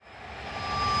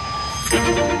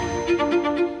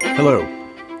Hello,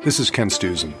 this is Ken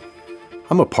Stuzen.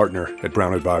 I'm a partner at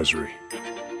Brown Advisory.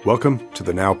 Welcome to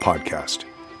the Now podcast.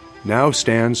 Now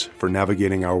stands for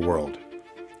Navigating Our World.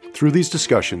 Through these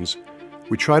discussions,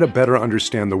 we try to better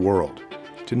understand the world,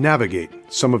 to navigate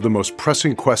some of the most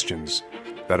pressing questions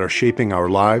that are shaping our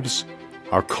lives,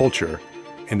 our culture,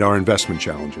 and our investment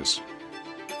challenges.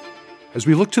 As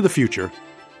we look to the future,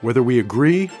 whether we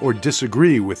agree or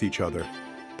disagree with each other,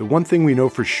 the one thing we know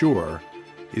for sure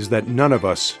is that none of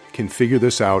us can figure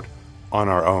this out on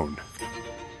our own.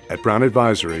 At Brown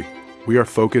Advisory, we are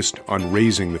focused on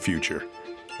raising the future,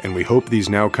 and we hope these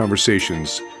Now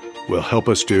conversations will help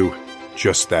us do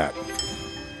just that.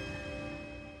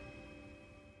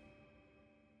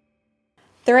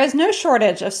 There is no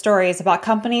shortage of stories about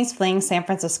companies fleeing San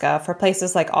Francisco for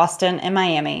places like Austin and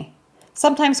Miami,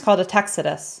 sometimes called a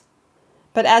Texodus.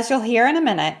 But as you'll hear in a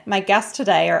minute, my guests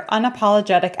today are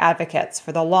unapologetic advocates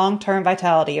for the long-term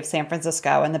vitality of San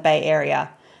Francisco and the Bay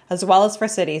Area, as well as for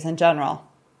cities in general.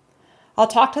 I'll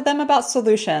talk to them about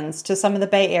solutions to some of the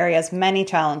Bay Area's many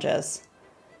challenges.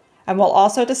 And we'll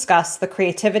also discuss the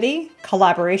creativity,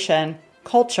 collaboration,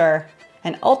 culture,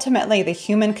 and ultimately the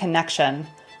human connection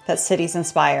that cities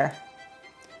inspire.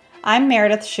 I'm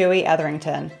Meredith Shuey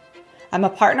Etherington. I'm a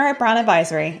partner at Brown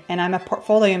Advisory, and I'm a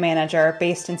portfolio manager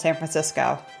based in San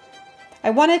Francisco. I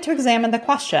wanted to examine the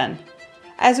question,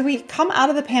 as we come out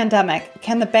of the pandemic,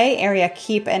 can the Bay Area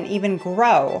keep and even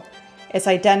grow its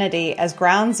identity as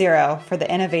ground zero for the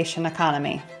innovation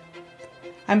economy?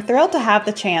 I'm thrilled to have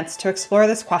the chance to explore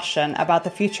this question about the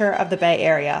future of the Bay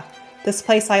Area, this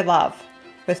place I love,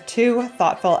 with two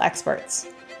thoughtful experts.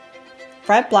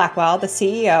 Fred Blackwell, the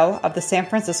CEO of the San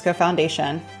Francisco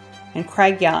Foundation, and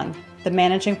Craig Young, the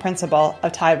managing principal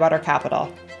of Tidewater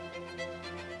Capital.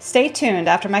 Stay tuned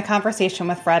after my conversation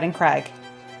with Fred and Craig.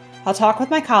 I'll talk with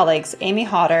my colleagues Amy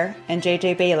Hodder and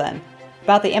JJ Balin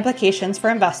about the implications for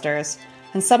investors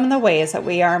and some of the ways that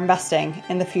we are investing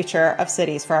in the future of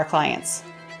cities for our clients.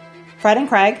 Fred and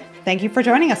Craig, thank you for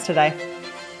joining us today.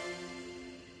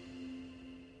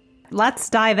 Let's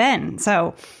dive in.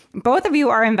 So, both of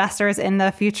you are investors in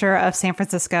the future of San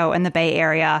Francisco and the Bay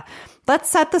Area. Let's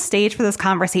set the stage for this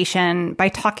conversation by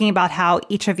talking about how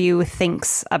each of you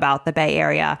thinks about the Bay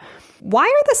Area. Why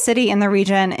are the city and the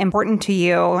region important to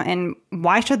you, and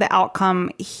why should the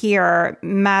outcome here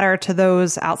matter to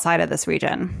those outside of this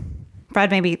region?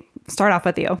 Fred, maybe start off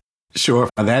with you. Sure.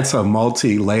 That's a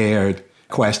multi-layered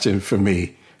question for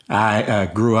me. I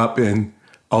grew up in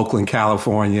Oakland,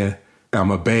 California. I'm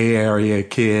a Bay Area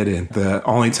kid, and the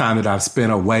only time that I've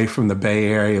spent away from the Bay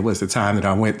Area was the time that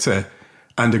I went to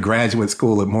undergraduate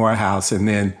school at Morehouse and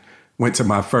then went to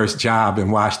my first job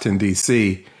in Washington,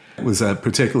 D.C. It was a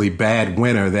particularly bad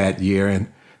winter that year,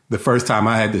 and the first time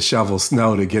I had to shovel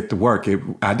snow to get to work,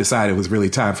 I decided it was really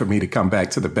time for me to come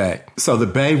back to the Bay. So the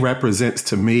Bay represents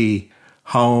to me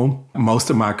home. Most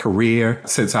of my career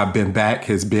since I've been back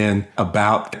has been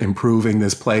about improving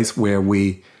this place where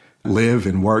we live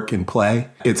and work and play.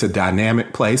 It's a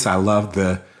dynamic place. I love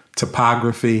the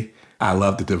topography. I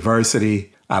love the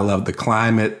diversity. I love the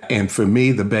climate. And for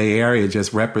me, the Bay Area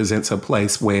just represents a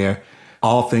place where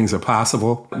all things are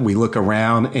possible. We look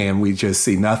around and we just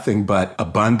see nothing but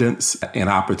abundance and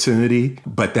opportunity,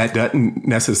 but that doesn't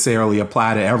necessarily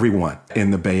apply to everyone in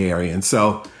the Bay Area. And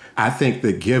so I think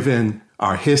that given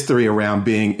our history around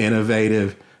being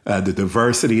innovative, the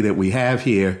diversity that we have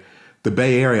here, the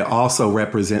Bay Area also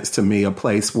represents to me a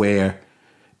place where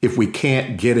if we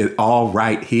can't get it all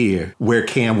right here, where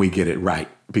can we get it right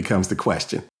becomes the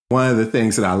question. One of the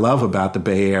things that I love about the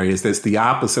Bay Area is that it's the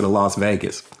opposite of Las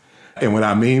Vegas. And what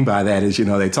I mean by that is,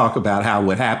 they talk about how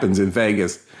what happens in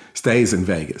Vegas stays in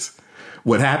Vegas.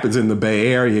 What happens in the Bay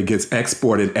Area gets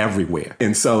exported everywhere.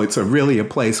 And so it's really a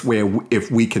place where if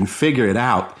we can figure it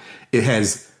out, it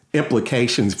has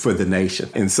implications for the nation.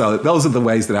 And so those are the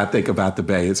ways that I think about the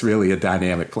Bay. It's really a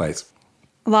dynamic place.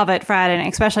 Love it, Fred, and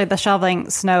especially the shoveling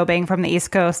snow being from the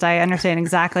East Coast. I understand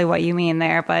exactly what you mean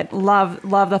there, but love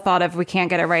the thought of we can't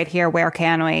get it right here. Where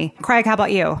can we? Craig, how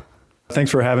about you?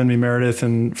 Thanks for having me, Meredith.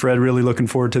 And Fred, really looking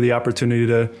forward to the opportunity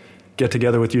to get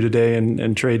together with you today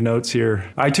and trade notes here.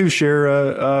 I too share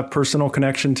a personal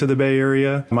connection to the Bay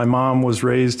Area. My mom was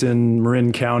raised in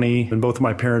Marin County, and both of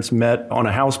my parents met on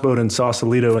a houseboat in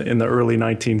Sausalito in the early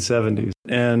 1970s.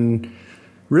 And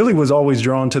really was always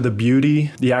drawn to the beauty,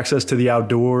 the access to the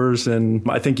outdoors. And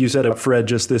I think you said it, Fred,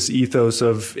 just this ethos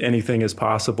of anything is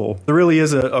possible. There really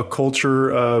is a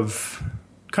culture of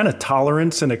kind of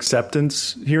tolerance and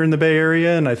acceptance here in the Bay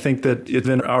Area. And I think that it's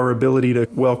been our ability to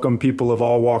welcome people of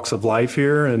all walks of life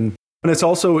here. And And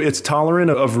it's tolerant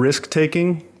of risk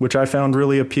taking, which I found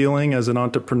really appealing as an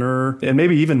entrepreneur, and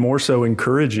maybe even more so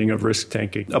encouraging of risk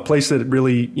taking. A place that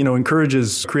really,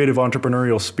 encourages creative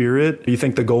entrepreneurial spirit. You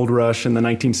think the gold rush in the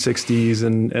 1960s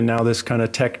and now this kind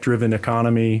of tech-driven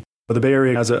economy. The Bay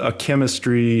Area has a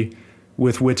chemistry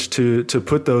with which to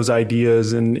put those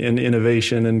ideas and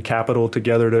innovation and capital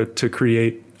together to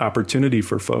create opportunity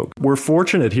for folk. We're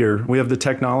fortunate here. We have the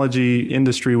technology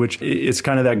industry, which is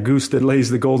kind of that goose that lays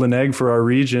the golden egg for our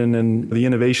region, and the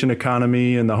innovation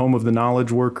economy and the home of the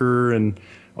knowledge worker and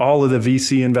all of the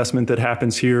VC investment that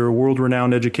happens here,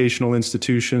 world-renowned educational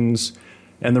institutions.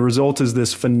 And the result is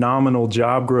this phenomenal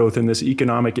job growth and this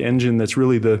economic engine that's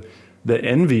really the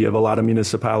envy of a lot of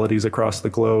municipalities across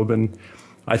the globe. And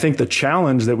I think the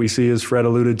challenge that we see, as Fred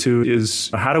alluded to,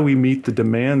 is how do we meet the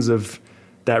demands of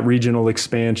that regional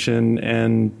expansion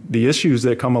and the issues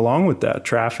that come along with that,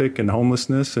 traffic and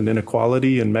homelessness and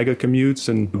inequality and mega commutes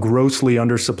and grossly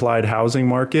undersupplied housing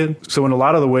market. So in a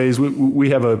lot of the ways, we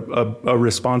have a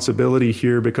responsibility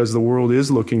here, because the world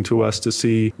is looking to us to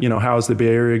see, how is the Bay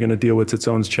Area going to deal with its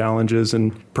own challenges,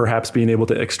 and perhaps being able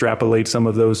to extrapolate some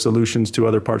of those solutions to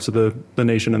other parts of the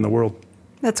nation and the world.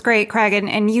 That's great, Craig.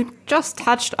 And you just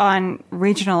touched on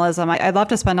regionalism. I'd love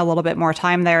to spend a little bit more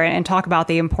time there and talk about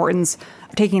the importance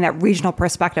of taking that regional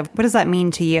perspective. What does that mean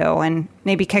to you? And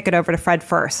maybe kick it over to Fred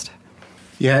first.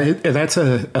 Yeah, that's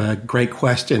a great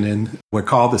question. And we're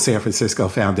called the San Francisco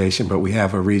Foundation, but we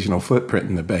have a regional footprint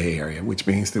in the Bay Area, which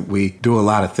means that we do a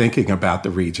lot of thinking about the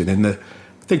region. And I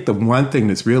think the one thing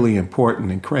that's really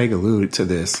important, and Craig alluded to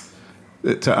this,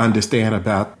 to understand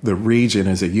about the region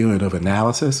as a unit of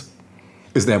analysis,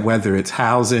 is that whether it's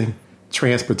housing,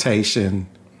 transportation,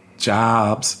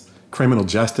 jobs, criminal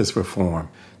justice reform,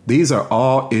 these are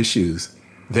all issues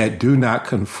that do not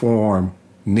conform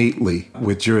neatly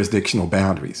with jurisdictional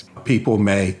boundaries. People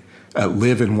may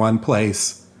live in one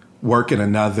place, work in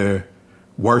another,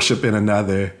 worship in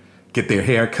another, get their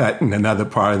hair cut in another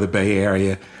part of the Bay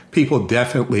Area. People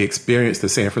definitely experience the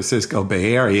San Francisco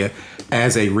Bay Area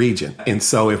as a region. And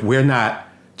so if we're not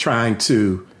trying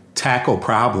to tackle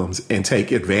problems and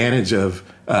take advantage of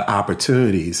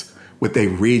opportunities with a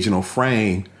regional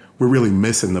frame, we're really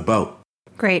missing the boat.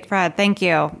 Great, Fred. Thank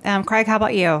you. Craig, how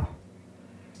about you?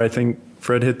 I think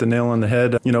Fred hit the nail on the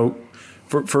head.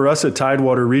 For us at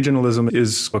Tidewater, regionalism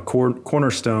is a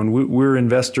cornerstone. We're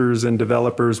investors and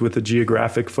developers with a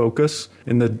geographic focus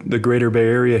in the greater Bay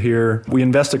Area here. We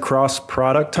invest across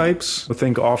product types. I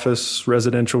think office,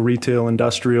 residential, retail,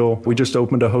 industrial. We just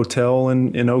opened a hotel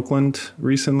in Oakland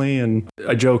recently, and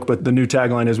I joke, but the new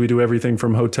tagline is we do everything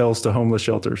from hotels to homeless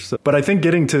shelters. But I think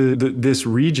getting to this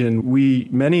region,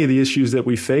 many of the issues that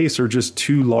we face are just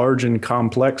too large and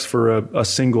complex for a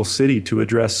single city to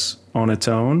address on its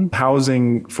own.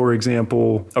 Housing, for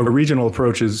example, a regional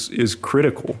approach is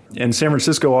critical. And San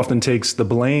Francisco often takes the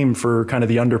blame for kind of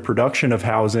the underproduction of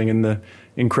housing and the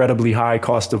incredibly high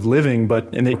cost of living,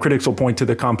 and the critics will point to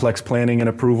the complex planning and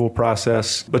approval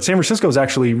process. But San Francisco has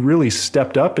actually really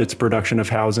stepped up its production of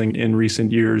housing in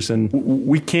recent years. And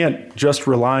we can't just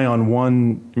rely on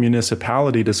one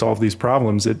municipality to solve these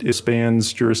problems. It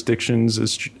spans jurisdictions,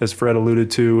 as Fred alluded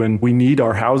to, and we need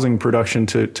our housing production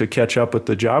to catch up with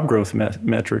the job growth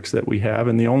metrics that we have.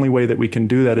 And the only way that we can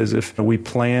do that is if we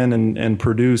plan and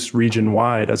produce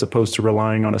region-wide, as opposed to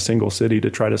relying on a single city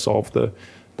to try to solve the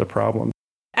problem.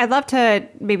 I'd love to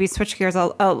maybe switch gears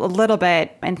a little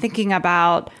bit and thinking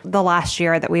about the last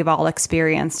year that we've all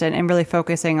experienced and really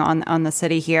focusing on the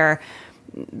city here.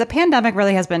 The pandemic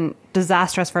really has been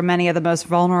disastrous for many of the most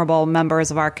vulnerable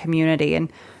members of our community.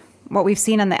 And what we've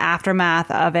seen in the aftermath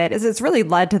of it is it's really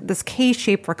led to this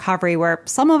K-shaped recovery where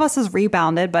some of us has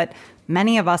rebounded, but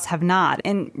many of us have not.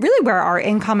 And really where our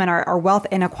income and our wealth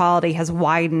inequality has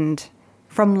widened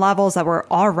from levels that were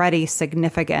already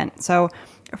significant. So,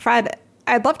 Fred,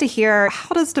 I'd love to hear,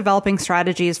 how does developing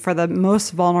strategies for the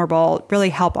most vulnerable really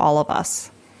help all of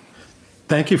us?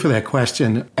 Thank you for that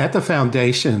question. At the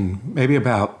foundation, maybe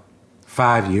about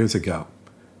 5 years ago,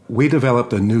 we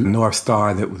developed a new North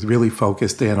Star that was really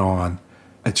focused in on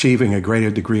achieving a greater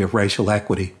degree of racial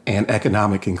equity and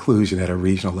economic inclusion at a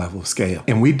regional level of scale.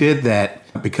 And we did that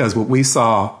because what we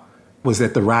saw was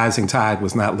that the rising tide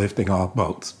was not lifting all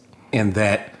boats. And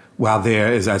that while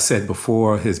there, as I said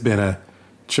before, has been a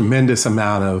tremendous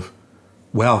amount of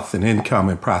wealth and income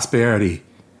and prosperity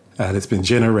that's been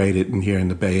generated here in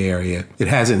the Bay Area, it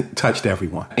hasn't touched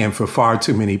everyone. And for far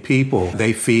too many people,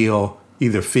 they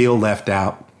either feel left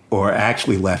out or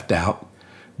actually left out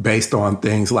based on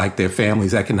things like their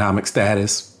family's economic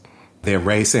status, their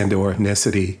race and or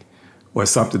ethnicity, or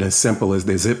something as simple as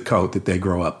their zip code that they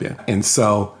grow up in. And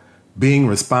so being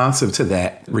responsive to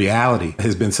that reality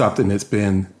has been something that's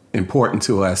been important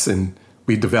to us, and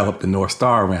we developed the North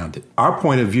Star around it. Our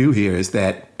point of view here is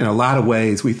that in a lot of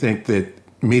ways, we think that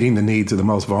meeting the needs of the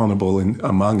most vulnerable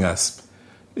among us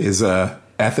is a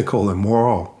ethical and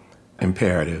moral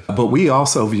imperative. But we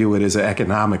also view it as an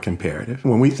economic imperative.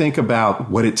 When we think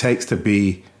about what it takes to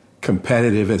be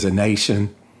competitive as a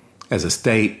nation, as a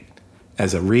state,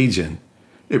 as a region,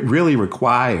 it really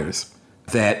requires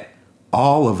that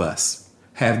all of us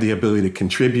have the ability to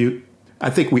contribute. I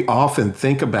think we often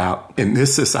think about, in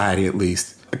this society at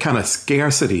least, a kind of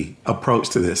scarcity approach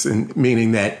to this, and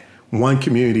meaning that one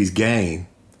community's gain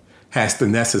has to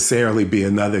necessarily be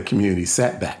another community's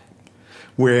setback.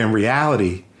 Where in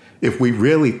reality, if we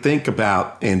really think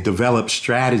about and develop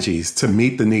strategies to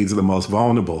meet the needs of the most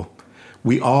vulnerable,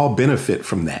 we all benefit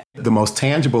from that. The most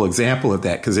tangible example of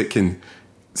that, because it can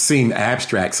seem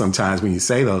abstract sometimes when you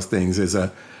say those things, is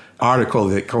an article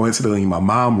that coincidentally my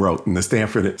mom wrote in the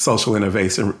Stanford Social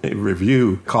Innovation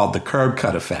Review called The Curb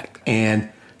Cut Effect. And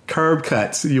curb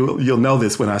cuts, you'll know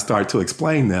this when I start to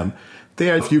explain them.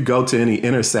 There, if you go to any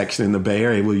intersection in the Bay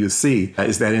Area, what you'll see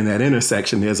is that in that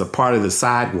intersection, there's a part of the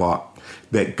sidewalk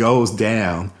that goes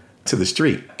down to the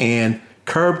street. And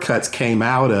curb cuts came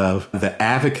out of the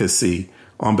advocacy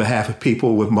on behalf of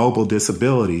people with mobile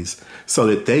disabilities so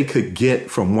that they could get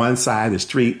from one side of the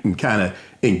street and kind of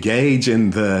engage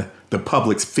in the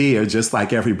public sphere just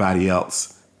like everybody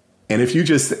else. And if you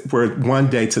just were one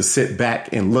day to sit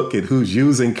back and look at who's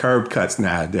using curb cuts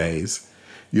nowadays,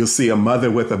 you'll see a mother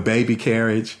with a baby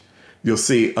carriage. You'll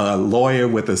see a lawyer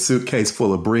with a suitcase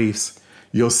full of briefs.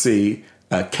 You'll see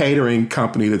a catering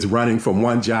company that's running from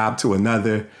one job to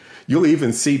another. You'll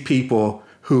even see people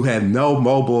who have no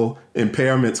mobile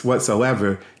impairments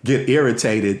whatsoever get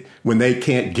irritated when they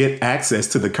can't get access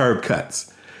to the curb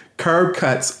cuts. Curb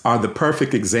cuts are the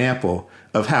perfect example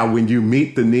of how when you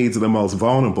meet the needs of the most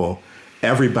vulnerable,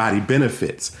 everybody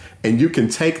benefits. And you can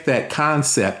take that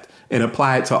concept and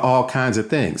apply it to all kinds of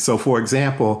things. So, for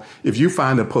example, if you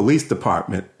find a police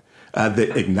department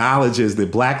that acknowledges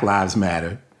that Black Lives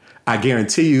Matter, I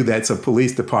guarantee you that's a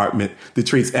police department that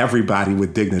treats everybody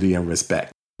with dignity and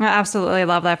respect. I absolutely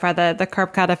love that, Fred. The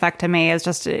curb cut effect to me is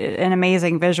just an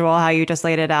amazing visual, how you just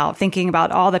laid it out, thinking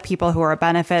about all the people who are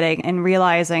benefiting and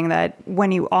realizing that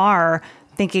when you are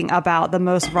thinking about the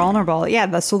most vulnerable,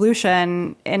 the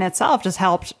solution in itself just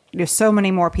helped so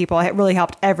many more people. It really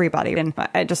helped everybody. And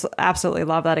I just absolutely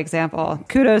love that example.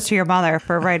 Kudos to your mother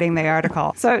for writing the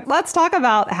article. So let's talk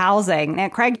about housing.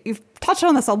 And Craig, you've touched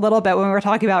on this a little bit when we were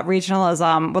talking about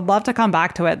regionalism. Would love to come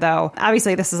back to it, though.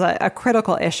 Obviously, this is a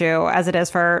critical issue, as it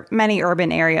is for many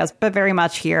urban areas, but very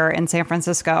much here in San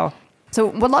Francisco. So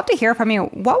would love to hear from you.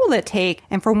 What will it take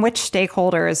and from which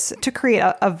stakeholders to create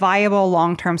a viable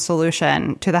long-term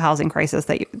solution to the housing crisis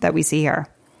that we see here?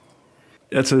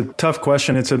 That's a tough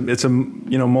question. It's a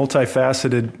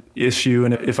multifaceted issue.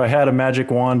 And if I had a magic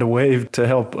wand to wave to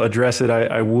help address it,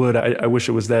 I would. I wish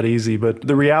it was that easy. But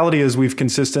the reality is we've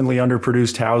consistently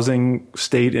underproduced housing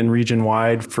state and region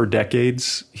wide for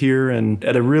decades here. And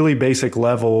at a really basic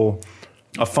level,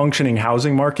 a functioning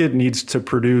housing market needs to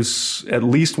produce at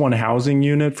least one housing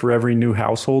unit for every new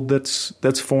household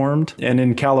that's formed. And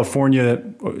in California,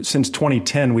 since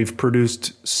 2010, we've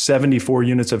produced 74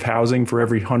 units of housing for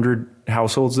every 100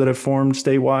 households that have formed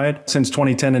statewide. Since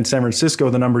 2010 in San Francisco,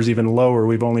 the number's even lower.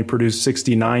 We've only produced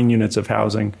 69 units of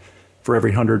housing for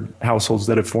every 100 households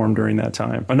that have formed during that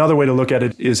time. Another way to look at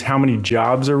it is how many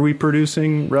jobs are we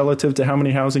producing relative to how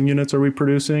many housing units are we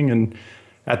producing? And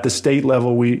at the state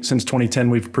level, since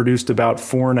 2010, we've produced about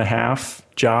 4.5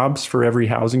 jobs for every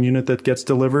housing unit that gets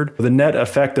delivered. The net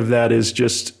effect of that is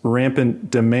just rampant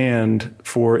demand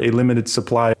for a limited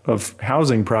supply of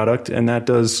housing product. And that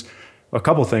does a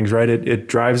couple things, right? It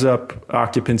drives up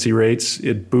occupancy rates.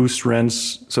 It boosts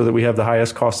rents so that we have the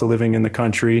highest cost of living in the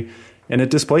country. And it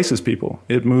displaces people.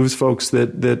 It moves folks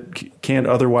that can't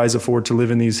otherwise afford to live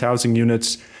in these housing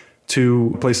units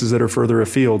to places that are further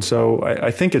afield. So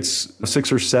I think it's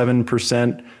 6 or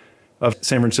 7% of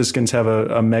San Franciscans have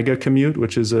a mega commute,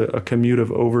 which is a commute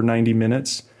of over 90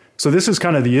 minutes. So this is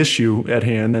kind of the issue at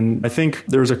hand. And I think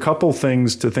there's a couple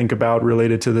things to think about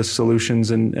related to the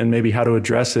solutions and maybe how to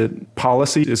address it.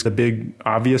 Policy is a big,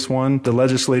 obvious one. The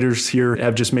legislators here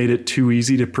have just made it too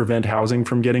easy to prevent housing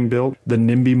from getting built. The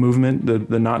NIMBY movement,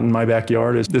 the Not in My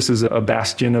Backyard, this is a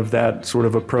bastion of that sort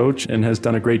of approach and has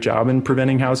done a great job in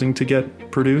preventing housing to get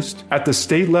produced. At the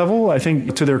state level, I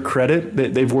think to their credit,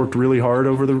 they've worked really hard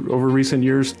over recent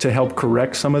years to help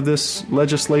correct some of this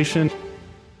legislation.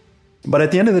 But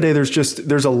at the end of the day,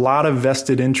 there's a lot of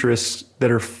vested interests that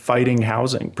are fighting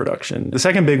housing production. The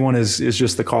second big one is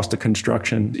just the cost of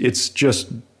construction. It's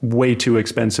just way too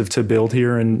expensive to build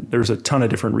here, and there's a ton of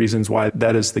different reasons why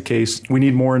that is the case. We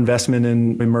need more investment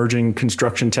in emerging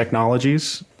construction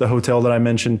technologies. The hotel that I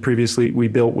mentioned previously, we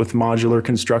built with modular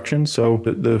construction. So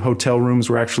the hotel rooms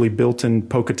were actually built in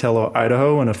Pocatello,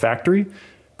 Idaho, in a factory,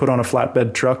 put on a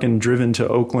flatbed truck and driven to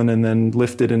Oakland and then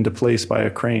lifted into place by a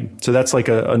crane. So that's like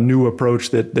a new approach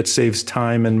that saves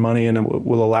time and money and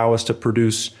will allow us to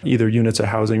produce either units of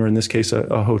housing or in this case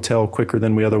a hotel quicker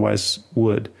than we otherwise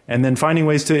would. And then finding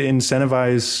ways to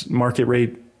incentivize market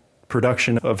rate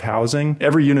production of housing.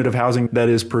 Every unit of housing that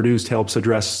is produced helps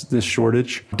address this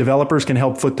shortage. Developers can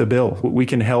help foot the bill. We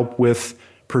can help with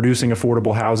producing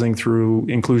affordable housing through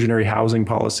inclusionary housing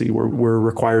policy, where we're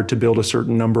required to build a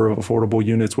certain number of affordable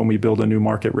units when we build a new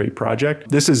market rate project.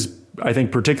 This is, I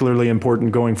think, particularly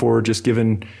important going forward, just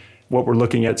given what we're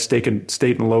looking at state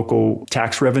and local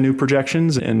tax revenue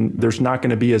projections, and there's not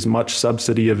going to be as much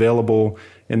subsidy available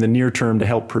in the near term to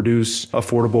help produce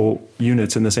affordable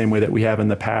units in the same way that we have in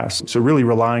the past. So really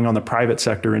relying on the private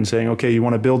sector and saying, okay, you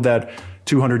want to build that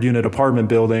 200-unit apartment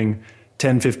building,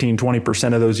 10, 15,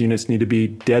 20% of those units need to be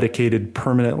dedicated,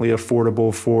 permanently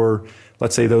affordable for,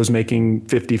 let's say, those making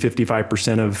 50,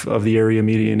 55% of the area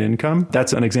median income.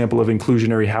 That's an example of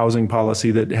inclusionary housing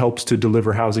policy that helps to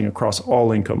deliver housing across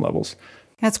all income levels.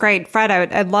 That's great. Fred,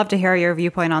 I'd love to hear your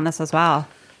viewpoint on this as well.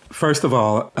 First of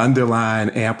all, underline,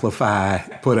 amplify,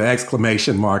 put an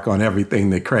exclamation mark on everything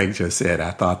that Craig just said.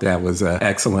 I thought that was an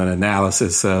excellent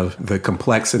analysis of the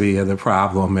complexity of the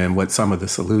problem and what some of the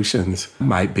solutions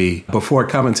might be. Before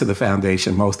coming to the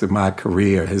foundation, most of my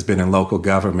career has been in local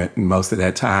government, and most of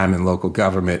that time in local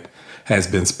government has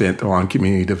been spent on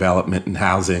community development and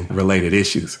housing related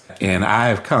issues. And I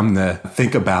have come to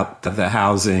think about the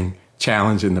housing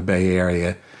challenge in the Bay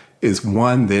Area is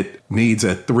one that needs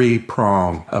a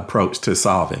three-pronged approach to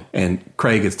solving. And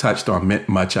Craig has touched on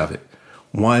much of it.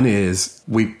 One is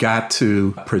we've got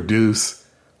to produce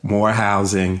more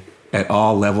housing at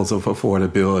all levels of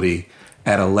affordability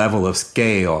at a level of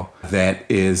scale that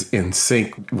is in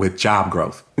sync with job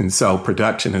growth. And so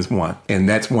production is one. And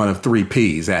that's one of three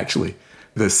P's, actually.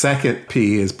 The second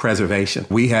P is preservation.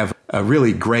 We have a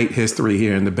really great history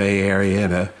here in the Bay Area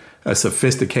and a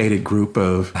sophisticated group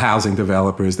of housing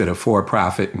developers that are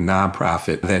for-profit and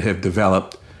nonprofit that have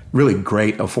developed really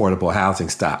great affordable housing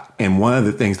stock. And one of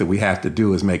the things that we have to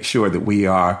do is make sure that we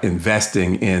are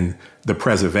investing in the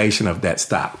preservation of that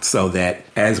stock so that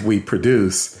as we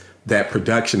produce, that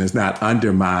production is not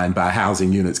undermined by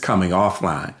housing units coming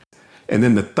offline. And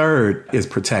then the third is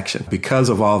protection. Because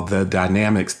of all the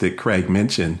dynamics that Craig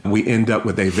mentioned, we end up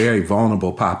with a very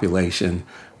vulnerable population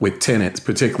with tenants,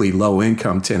 particularly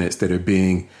low-income tenants that are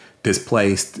being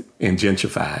displaced and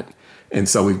gentrified. And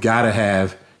so we've got to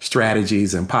have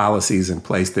strategies and policies in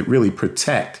place that really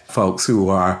protect folks who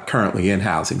are currently in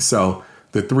housing. So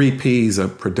the three Ps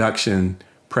of production,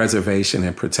 preservation,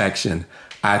 and protection,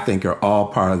 I think are all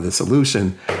part of the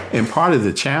solution. And part of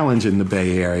the challenge in the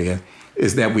Bay Area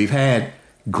is that we've had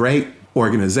great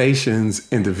organizations,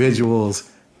 individuals,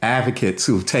 advocates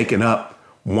who've taken up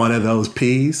one of those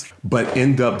Ps, but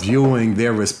end up viewing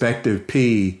their respective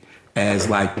P as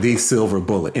like the silver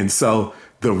bullet. And so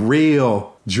the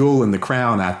real jewel in the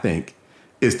crown, I think,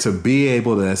 is to be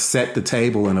able to set the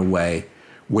table in a way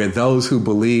where those who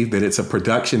believe that it's a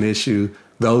production issue,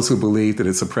 those who believe that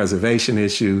it's a preservation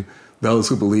issue, those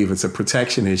who believe it's a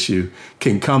protection issue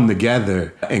can come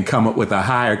together and come up with a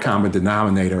higher common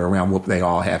denominator around what they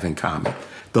all have in common.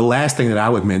 The last thing that I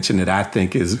would mention that I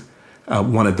think is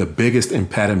one of the biggest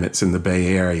impediments in the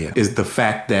Bay Area is the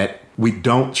fact that we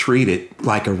don't treat it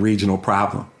like a regional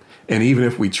problem. And even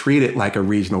if we treat it like a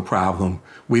regional problem,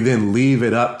 we then leave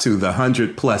it up to the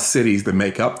 100+ cities that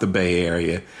make up the Bay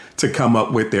Area to come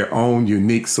up with their own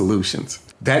unique solutions.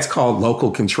 That's called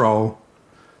local control.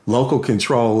 Local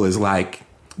control is like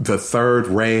the third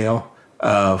rail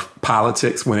of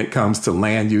politics when it comes to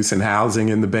land use and housing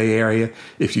in the Bay Area.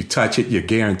 If you touch it, you're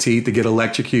guaranteed to get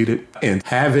electrocuted. And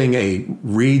having a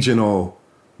regional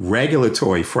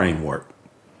regulatory framework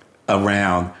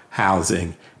around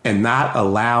housing and not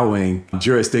allowing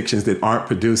jurisdictions that aren't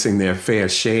producing their fair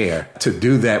share to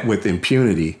do that with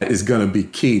impunity is going to be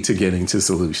key to getting to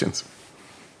solutions.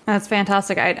 That's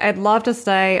fantastic. I'd love to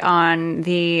stay on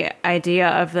the idea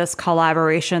of this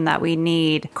collaboration that we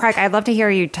need. Craig, I'd love to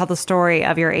hear you tell the story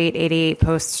of your 888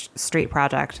 Post Street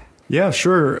project. Yeah,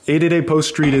 sure. 888 Post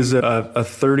Street is a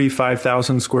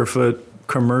 35,000 square foot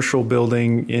commercial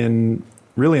building in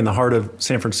really in the heart of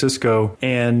San Francisco.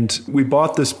 And we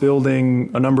bought this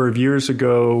building a number of years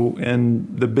ago, and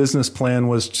the business plan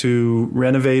was to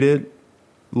renovate it,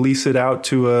 lease it out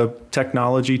to a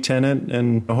technology tenant,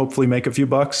 and hopefully make a few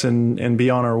bucks and be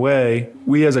on our way.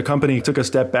 We as a company took a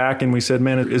step back and we said,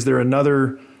 man, is there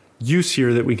another use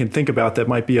here that we can think about that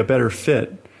might be a better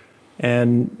fit?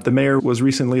 And the mayor was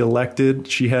recently elected.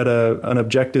 She had an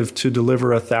objective to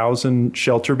deliver 1,000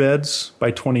 shelter beds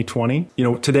by 2020.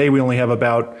 Today we only have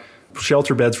about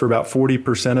shelter beds for about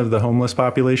 40% of the homeless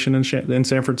population in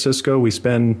San Francisco. We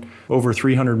spend over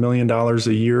 $300 million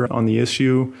a year on the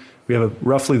issue. We have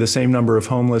roughly the same number of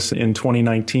homeless in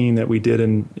 2019 that we did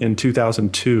in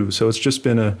 2002. So it's just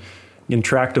been an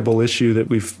intractable issue that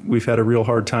we've had a real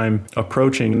hard time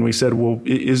approaching. And we said, well,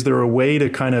 is there a way to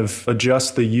kind of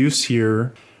adjust the use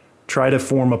here, try to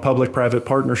form a public-private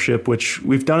partnership, which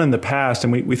we've done in the past,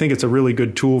 and we think it's a really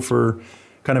good tool for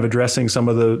kind of addressing some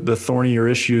of the thornier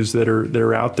issues that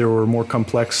are out there or more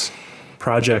complex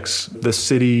projects. The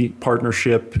city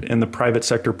partnership and the private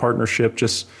sector partnership,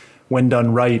 just when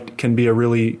done right, can be a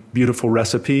really beautiful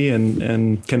recipe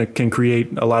and can create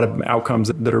a lot of outcomes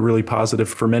that are really positive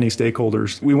for many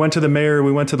stakeholders. We went to the mayor,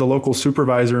 we went to the local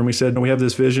supervisor, and we said, we have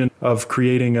this vision of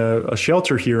creating a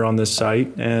shelter here on this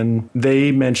site. And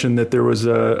they mentioned that there was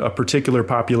a particular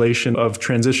population of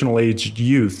transitional aged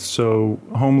youth, so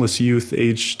homeless youth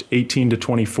aged 18 to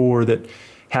 24 that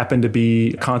happened to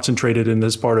be concentrated in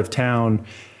this part of town.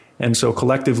 And so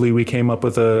collectively, we came up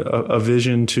with a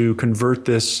vision to convert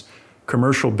this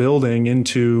commercial building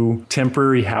into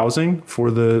temporary housing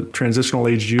for the transitional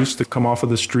aged youth to come off of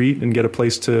the street and get a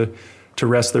place to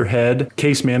rest their head,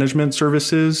 case management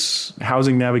services,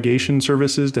 housing navigation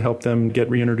services to help them get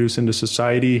reintroduced into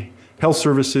society, health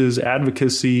services,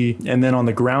 advocacy, and then on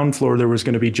the ground floor, there was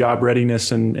going to be job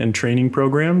readiness and training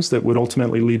programs that would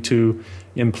ultimately lead to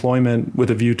employment with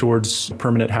a view towards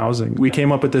permanent housing. We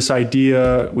came up with this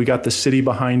idea. We got the city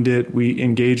behind it. We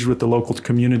engaged with the local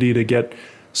community to get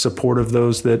support of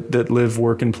those that live,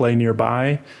 work, and play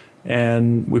nearby.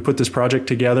 And we put this project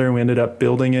together and we ended up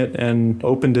building it and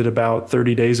opened it about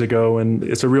 30 days ago. And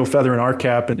it's a real feather in our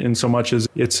cap in so much as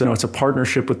it's a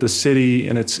partnership with the city,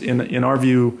 and it's in our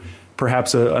view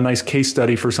perhaps a nice case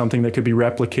study for something that could be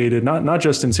replicated, not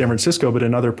just in San Francisco, but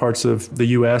in other parts of the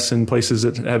U.S. and places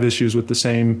that have issues with the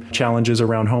same challenges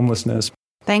around homelessness.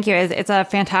 Thank you. It's a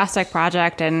fantastic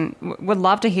project, and would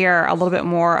love to hear a little bit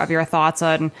more of your thoughts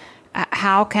on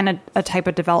how can a type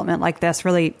of development like this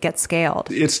really get scaled?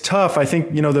 It's tough. I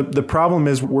think, the problem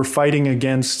is we're fighting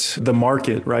against the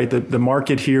market, right? The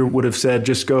market here would have said,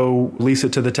 just go lease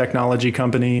it to the technology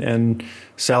company and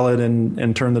sell it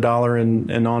and turn the dollar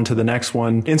and on to the next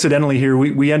one. Incidentally here,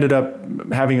 we ended up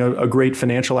having a great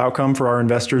financial outcome for our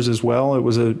investors as well. It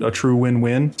was a true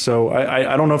win-win. So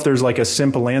I don't know if there's like a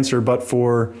simple answer, but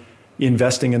for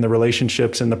investing in the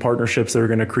relationships and the partnerships that are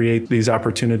going to create these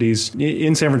opportunities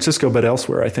in San Francisco, but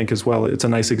elsewhere, I think as well. It's a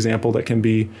nice example that can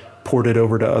be ported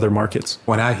over to other markets.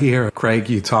 When I hear, Craig,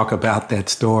 you talk about that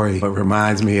story, it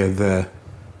reminds me of the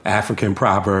African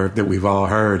proverb that we've all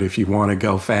heard: if you want to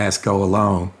go fast, go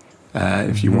alone.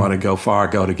 If you want to go far,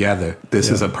 go together.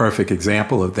 This is a perfect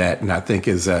example of that. And I think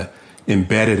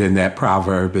embedded in that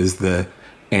proverb is the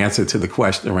answer to the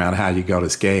question around how you go to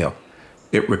scale.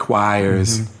 It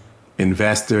requires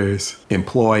investors,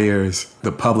 employers,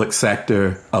 the public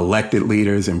sector, elected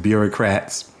leaders and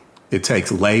bureaucrats. It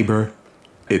takes labor.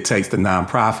 It takes the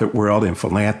nonprofit world and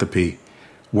philanthropy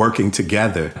working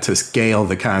together to scale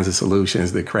the kinds of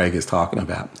solutions that Craig is talking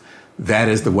about. That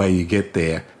is the way you get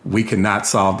there. We cannot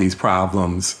solve these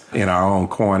problems in our own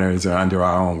corners or under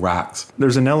our own rocks.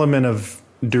 There's an element of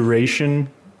duration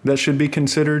that should be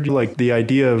considered, like the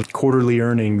idea of quarterly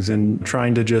earnings and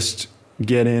trying to just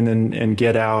get in and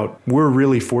get out. We're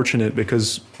really fortunate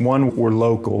because, one, we're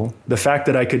local. The fact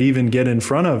that I could even get in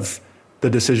front of the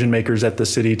decision makers at the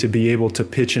city to be able to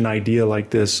pitch an idea like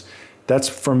this, that's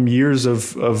from years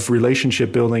of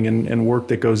relationship building and work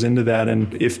that goes into that.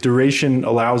 And if duration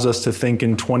allows us to think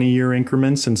in 20-year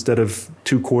increments instead of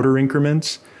 2-quarter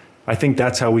increments, I think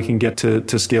that's how we can get to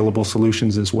scalable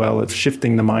solutions as well. It's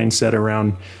shifting the mindset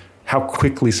around how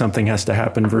quickly something has to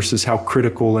happen versus how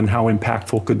critical and how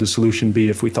impactful could the solution be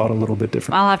if we thought a little bit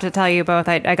different. I'll have to tell you both,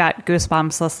 I got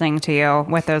goosebumps listening to you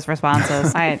with those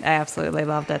responses. I absolutely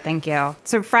loved it. Thank you.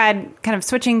 So Fred, kind of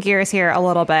switching gears here a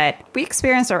little bit, we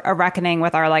experienced a reckoning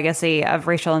with our legacy of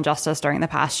racial injustice during the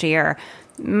past year.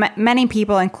 Many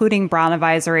people, including Brown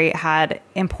Advisory, had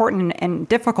important and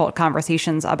difficult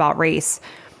conversations about race.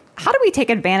 How do we take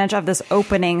advantage of this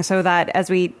opening so that as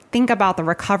we think about the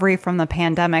recovery from the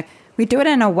pandemic, We do it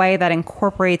in a way that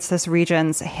incorporates this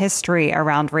region's history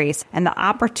around race and the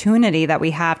opportunity that we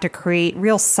have to create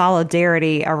real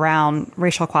solidarity around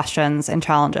racial questions and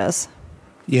challenges.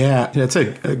 Yeah, that's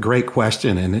a great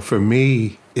question. And for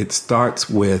me, it starts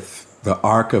with the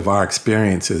arc of our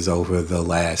experiences over the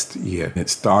last year.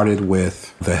 It started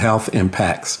with the health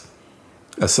impacts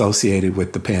associated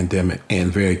with the pandemic,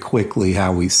 and very quickly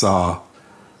how we saw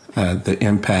the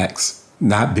impacts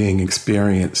not being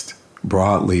experienced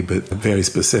broadly, but very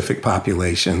specific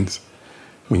populations.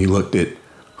 When you looked at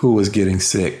who was getting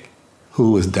sick,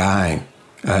 who was dying,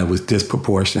 it was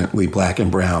disproportionately Black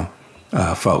and brown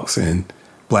folks, and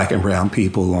Black and brown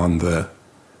people on the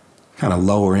kind of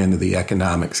lower end of the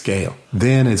economic scale.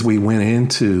 Then as we went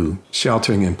into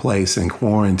sheltering in place and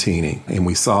quarantining, and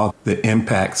we saw the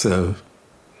impacts of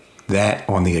that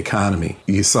on the economy,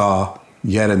 you saw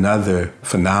yet another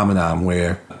phenomenon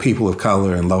where people of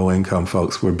color and low-income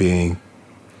folks were being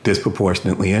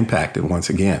disproportionately impacted once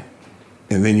again.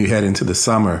 And then you head into the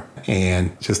summer,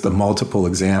 and just the multiple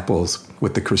examples,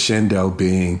 with the crescendo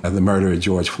being the murder of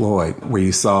George Floyd, where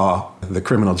you saw the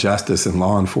criminal justice and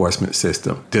law enforcement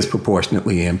system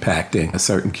disproportionately impacting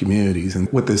certain communities.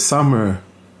 And what the summer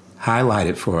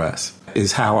highlighted for us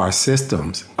is how our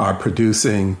systems are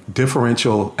producing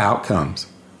differential outcomes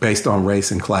based on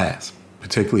race and class,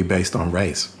 particularly based on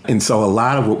race. And so a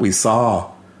lot of what we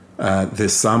saw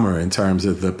this summer in terms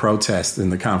of the protests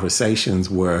and the conversations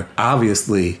were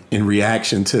obviously in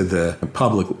reaction to the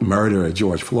public murder of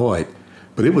George Floyd,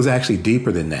 but it was actually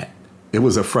deeper than that. It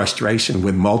was a frustration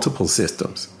with multiple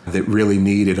systems that really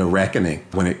needed a reckoning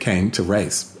when it came to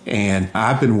race. And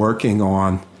I've been working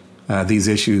on these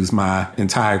issues my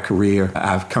entire career.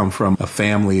 I've come from a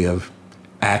family of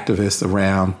activists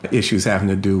around issues having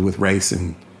to do with race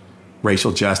and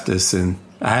racial justice. And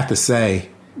I have to say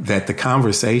that the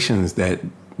conversations that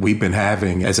we've been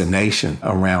having as a nation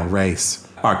around race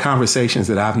are conversations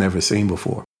that I've never seen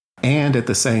before. And at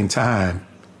the same time,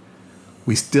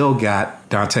 we still got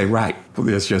Daunte Wright.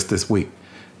 It's just this week.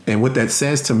 And what that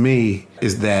says to me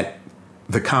is that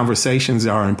the conversations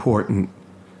are important,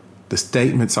 the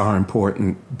statements are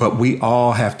important, but we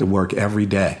all have to work every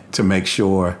day to make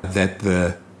sure that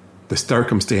the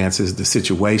circumstances, the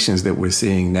situations that we're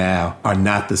seeing now are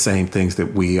not the same things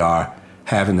that we are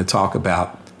having to talk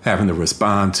about, having to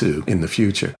respond to in the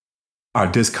future. Our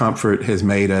discomfort has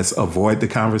made us avoid the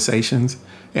conversations,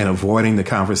 and avoiding the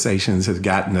conversations has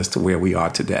gotten us to where we are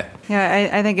today. Yeah,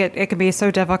 I think it can be so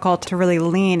difficult to really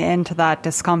lean into that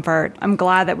discomfort. I'm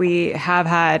glad that we have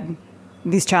had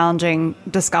these challenging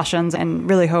discussions and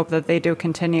really hope that they do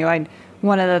continue.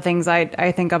 One of the things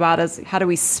I think about is how do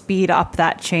we speed up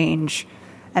that change,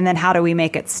 and then how do we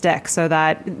make it stick so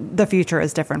that the future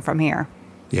is different from here?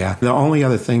 Yeah. The only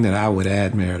other thing that I would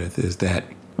add, Meredith, is that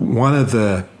one of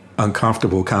the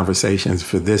uncomfortable conversations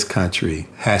for this country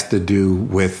has to do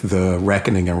with the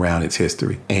reckoning around its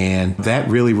history. And that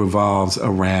really revolves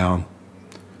around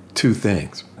two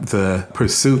things. The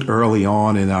pursuit early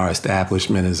on in our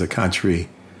establishment as a country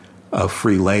of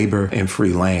free labor and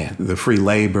free land. The free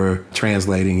labor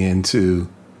translating into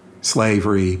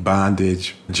slavery,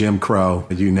 bondage, Jim Crow,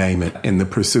 you name it, and the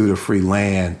pursuit of free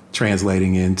land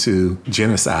translating into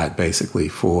genocide, basically,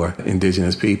 for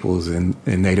indigenous peoples and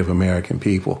Native American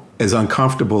people. As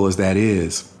uncomfortable as that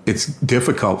is, it's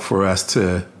difficult for us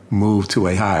to move to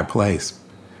a higher place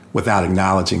without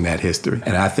acknowledging that history.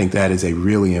 And I think that is a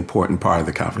really important part of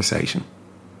the conversation.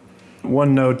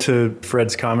 One note to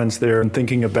Fred's comments there, and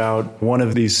thinking about one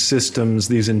of these systems,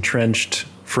 these entrenched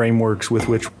frameworks with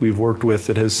which we've worked with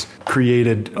that has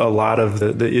created a lot of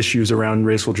the issues around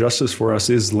racial justice for us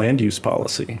is land use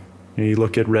policy. You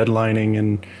look at redlining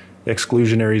and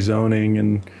exclusionary zoning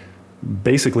and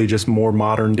basically just more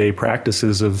modern day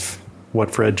practices of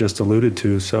what Fred just alluded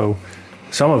to. So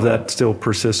some of that still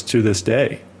persists to this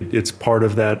day. It's part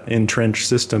of that entrenched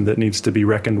system that needs to be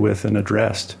reckoned with and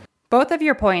addressed. Both of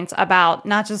your points about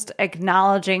not just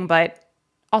acknowledging, but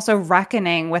also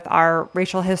reckoning with our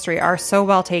racial history are so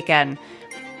well taken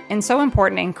and so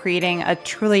important in creating a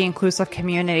truly inclusive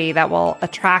community that will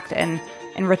attract and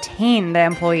retain the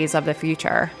employees of the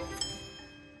future.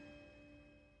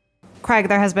 Craig,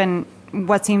 there has been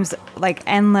what seems like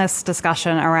endless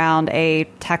discussion around a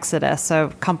Texodus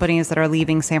of companies that are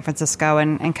leaving San Francisco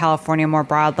and California more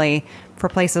broadly for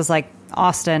places like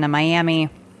Austin and Miami.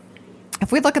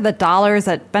 If we look at the dollars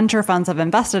that venture funds have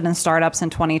invested in startups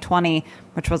in 2020,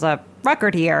 which was a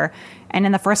record year. And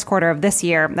in the first quarter of this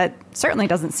year, that certainly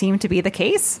doesn't seem to be the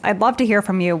case. I'd love to hear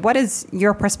from you. What is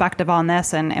your perspective on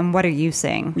this, and what are you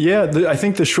seeing? Yeah, I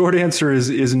think the short answer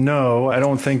is no. I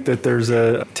don't think that there's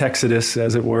a Texodus,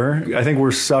 as it were. I think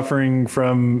we're suffering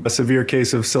from a severe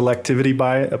case of selectivity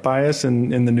bias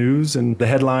in the news, and the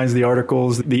headlines, the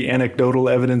articles, the anecdotal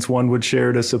evidence one would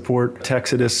share to support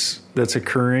Texodus that's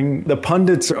occurring. The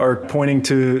pundits are pointing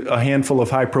to a handful of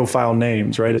high-profile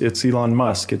names, right? It's Elon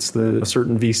Musk. It's the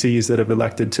certain VCs that have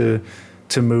elected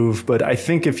to move. But I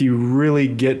think if you really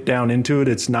get down into it,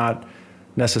 it's not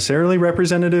necessarily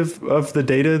representative of the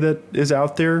data that is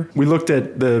out there. We looked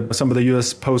at some of the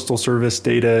U.S. Postal Service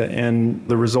data, and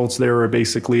the results there are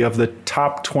basically of the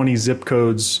top 20 zip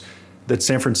codes that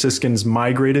San Franciscans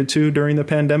migrated to during the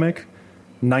pandemic,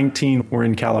 19 were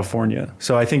in California.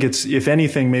 So I think it's, if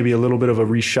anything, maybe a little bit of a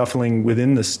reshuffling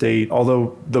within the state,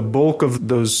 although the bulk of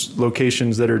those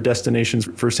locations that are destinations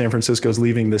for San Francisco's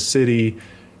leaving the city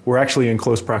were actually in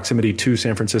close proximity to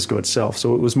San Francisco itself.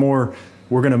 So it was more,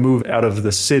 we're going to move out of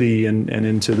the city and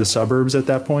into the suburbs at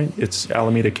that point. It's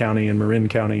Alameda County and Marin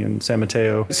County and San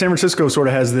Mateo. San Francisco sort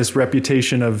of has this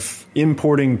reputation of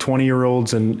importing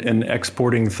 20-year-olds and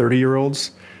exporting 30-year-olds.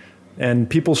 And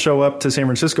people show up to San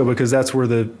Francisco because that's where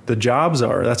the jobs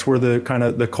are. That's where the kind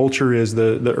of the culture is,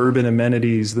 the urban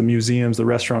amenities, the museums, the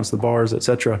restaurants, the bars, et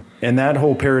cetera. And that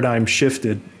whole paradigm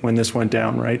shifted when this went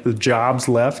down, right? The jobs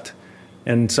left,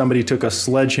 and somebody took a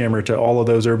sledgehammer to all of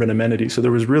those urban amenities. So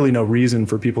there was really no reason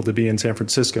for people to be in San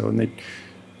Francisco. And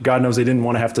God knows they didn't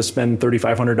want to have to spend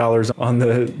 $3,500 on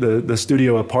the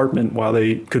studio apartment while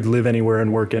they could live anywhere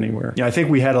and work anywhere. I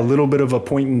think we had a little bit of a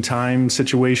point in time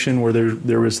situation where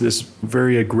there was this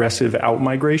very aggressive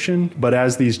out-migration. But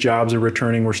as these jobs are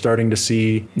returning, we're starting to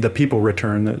see the people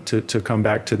return to come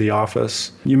back to the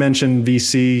office. You mentioned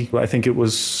VC. I think it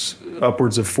was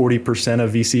upwards of 40%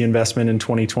 of VC investment in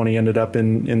 2020 ended up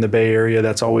in the Bay Area.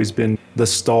 That's always been the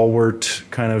stalwart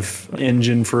kind of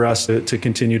engine for us to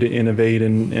continue to innovate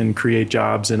and create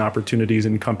jobs and opportunities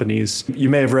in companies. You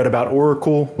may have read about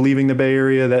Oracle leaving the Bay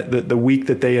Area. That the week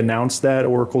that they announced that,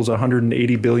 Oracle's a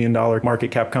 $180 billion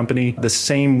market cap company. The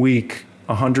same week,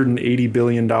 $180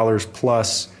 billion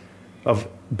plus of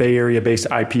Bay Area-based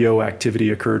IPO activity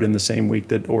occurred in the same week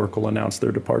that Oracle announced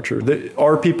their departure.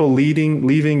 Are people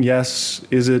leaving? Yes.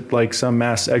 Is it like some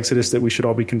mass exodus that we should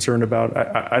all be concerned about?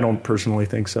 I don't personally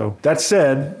think so. That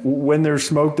said, when there's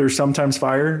smoke, there's sometimes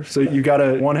fire. So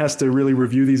one has to really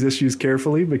review these issues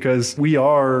carefully, because we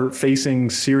are facing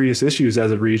serious issues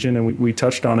as a region. And we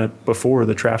touched on it before: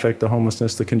 the traffic, the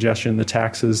homelessness, the congestion, the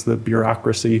taxes, the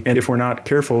bureaucracy. And if we're not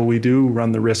careful, we do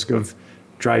run the risk of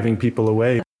driving people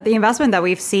away. The investment that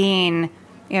we've seen,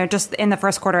 just in the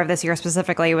first quarter of this year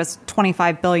specifically, was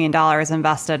 $25 billion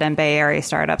invested in Bay Area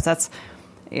startups. That's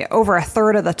over a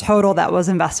third of the total that was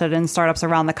invested in startups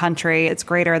around the country. It's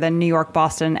greater than New York,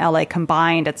 Boston, LA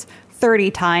combined. It's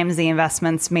 30 times the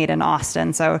investments made in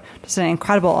Austin. So just an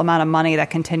incredible amount of money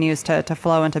that continues to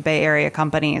flow into Bay Area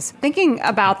companies. Thinking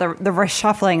about the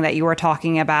reshuffling that you were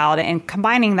talking about, and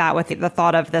combining that with the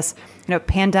thought of this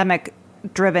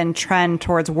pandemic-driven trend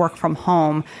towards work from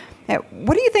home,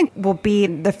 what do you think will be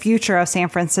the future of San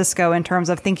Francisco in terms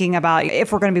of thinking about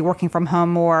if we're going to be working from home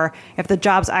more, if the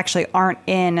jobs actually aren't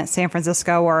in San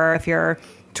Francisco, or if you're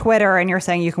Twitter and you're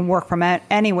saying you can work from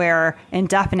anywhere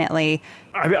indefinitely?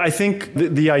 I think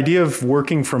the idea of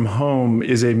working from home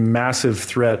is a massive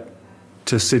threat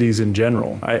to cities in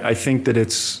general. I think that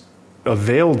it's a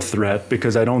veiled threat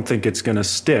because I don't think it's going to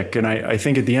stick. And I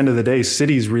think at the end of the day,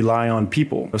 cities rely on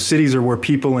people. Cities are where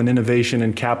people and innovation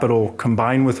and capital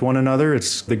combine with one another.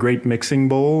 It's the great mixing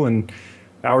bowl. And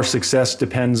our success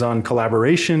depends on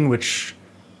collaboration, which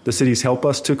the cities help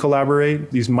us to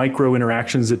collaborate. These micro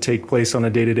interactions that take place on a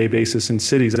day-to-day basis in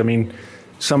cities. I mean,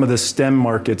 some of the STEM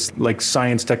markets, like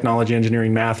science, technology,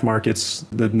 engineering, math markets,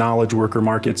 the knowledge worker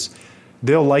markets,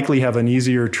 they'll likely have an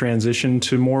easier transition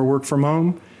to more work from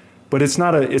home. But it's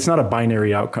not a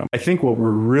binary outcome. I think what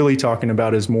we're really talking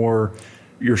about is more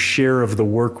your share of the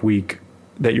work week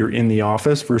that you're in the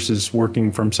office versus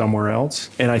working from somewhere else.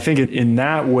 And I think in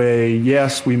that way,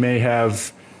 yes, we may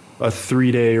have a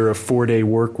 3-day or a 4-day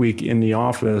work week in the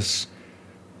office,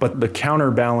 but the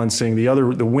counterbalancing,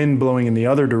 the wind blowing in the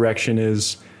other direction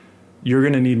is you're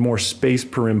going to need more space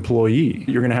per employee.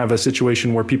 You're going to have a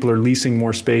situation where people are leasing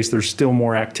more space. There's still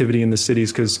more activity in the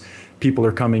cities because people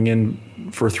are coming in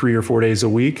for 3 or 4 days a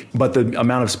week, but the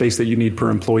amount of space that you need per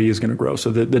employee is going to grow.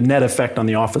 So the net effect on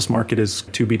the office market is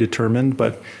to be determined,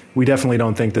 but we definitely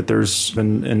don't think that there's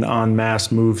an en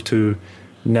masse move to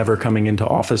never coming into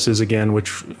offices again,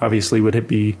 which obviously would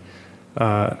be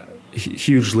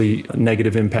hugely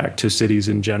negative impact to cities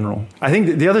in general. I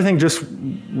think the other thing, just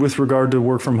with regard to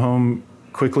work from home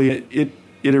quickly, it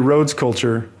erodes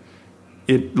culture.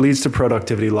 It leads to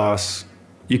productivity loss.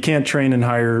 You can't train and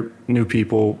hire new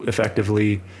people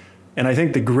effectively. And I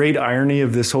think the great irony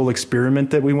of this whole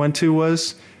experiment that we went to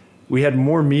was we had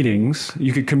more meetings.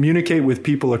 You could communicate with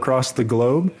people across the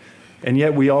globe, and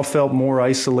yet we all felt more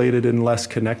isolated and less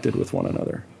connected with one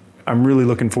another. I'm really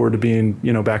looking forward to being,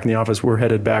 back in the office. We're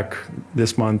headed back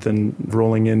this month and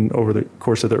rolling in over the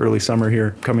course of the early summer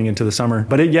here, coming into the summer.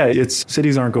 But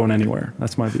cities aren't going anywhere.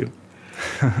 That's my view.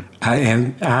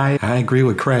 I agree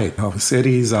with Craig.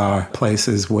 Cities are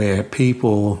places where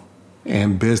people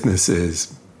and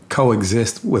businesses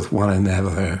coexist with one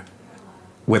another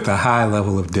with a high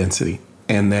level of density.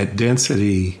 And that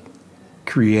density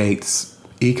creates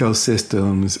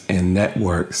ecosystems and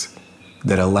networks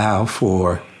that allow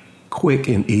for quick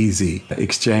and easy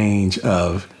exchange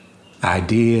of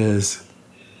ideas,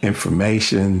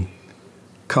 information,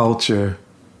 culture,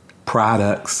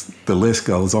 products, the list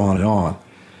goes on and on.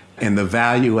 And the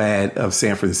value add of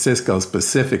San Francisco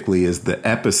specifically is the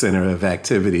epicenter of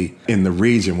activity in the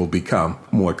region will become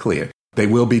more clear. They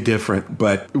will be different,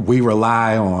 but we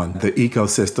rely on the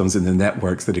ecosystems and the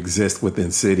networks that exist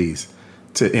within cities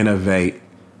to innovate,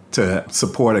 to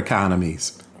support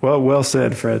economies. Well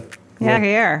said, Fred. Yeah,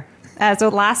 here. As a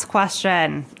last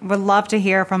question, would love to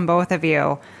hear from both of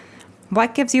you.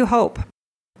 What gives you hope?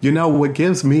 What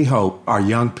gives me hope are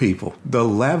young people. The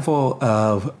level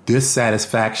of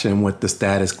dissatisfaction with the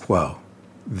status quo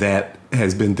that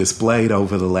has been displayed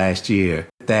over the last year,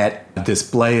 that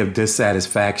display of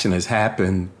dissatisfaction has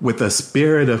happened with a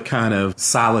spirit of kind of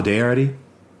solidarity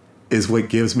is what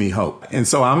gives me hope. And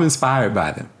so I'm inspired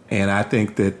by them. And I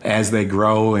think that as they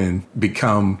grow and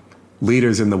become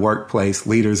leaders in the workplace,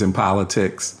 leaders in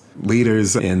politics,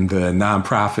 leaders in the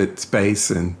nonprofit space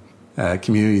and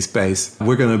community space,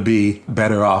 we're going to be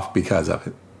better off because of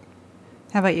it.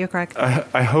 How about you, Craig?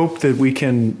 I hope that we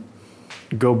can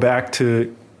go back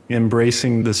to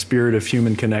embracing the spirit of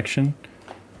human connection,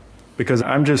 because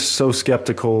I'm just so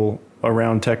skeptical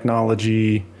around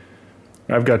technology.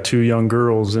 I've got 2 young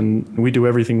girls, and we do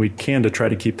everything we can to try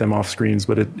to keep them off screens,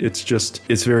 but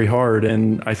it's very hard.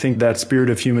 And I think that spirit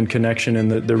of human connection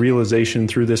and the realization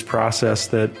through this process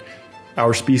that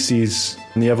our species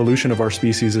and the evolution of our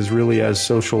species is really as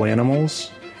social animals,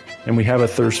 and we have a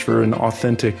thirst for an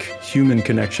authentic human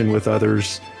connection with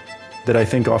others that I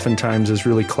think oftentimes is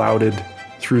really clouded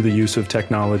through the use of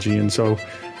technology. And so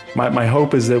my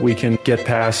hope is that we can get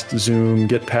past Zoom,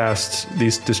 get past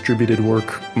these distributed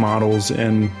work models,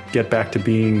 and get back to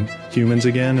being humans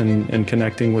again and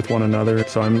connecting with one another.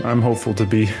 So I'm hopeful to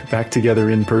be back together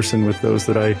in person with those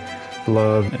that I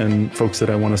love and folks that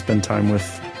I want to spend time with.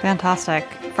 Fantastic.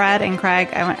 Fred and Craig,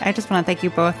 I just want to thank you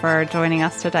both for joining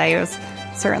us today. It was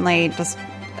certainly just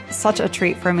such a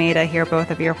treat for me to hear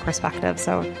both of your perspectives.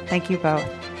 So thank you both.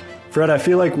 Fred, I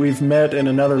feel like we've met in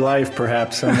another life,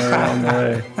 perhaps, somewhere along the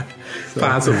way. So.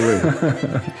 Possibly.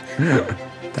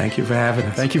 Thank you for having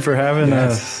us. Thank you for having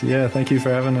us. Yeah, thank you for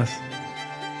having us.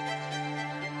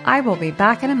 I will be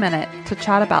back in a minute to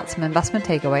chat about some investment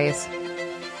takeaways.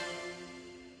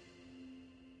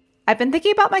 I've been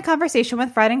thinking about my conversation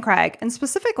with Fred and Craig, and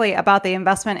specifically about the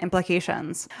investment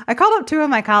implications. I called up 2 of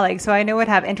my colleagues who I knew would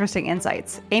have interesting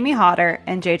insights, Amy Hodder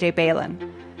and JJ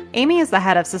Balin. Amy is the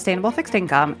head of Sustainable Fixed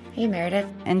Income. Hey, Meredith.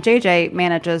 And JJ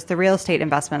manages the real estate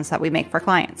investments that we make for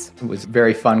clients. It was a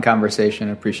very fun conversation.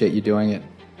 I appreciate you doing it.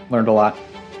 Learned a lot.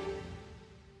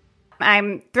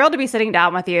 I'm thrilled to be sitting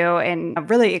down with you, and I'm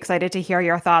really excited to hear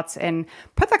your thoughts and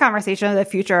put the conversation of the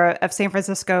future of San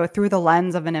Francisco through the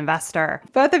lens of an investor.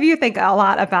 Both of you think a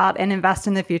lot about and invest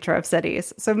in the future of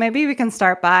cities. So maybe we can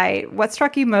start by what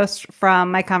struck you most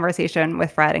from my conversation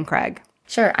with Fred and Craig.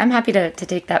 Sure. I'm happy to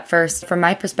take that first. From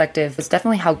my perspective, it's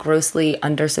definitely how grossly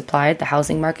undersupplied the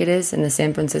housing market is in the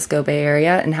San Francisco Bay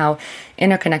Area and how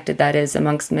interconnected that is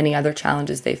amongst many other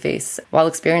challenges they face while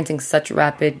experiencing such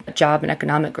rapid job and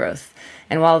economic growth.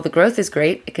 And while the growth is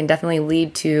great, it can definitely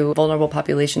lead to vulnerable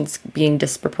populations being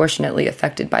disproportionately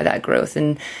affected by that growth,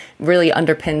 and really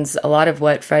underpins a lot of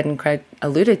what Fred and Craig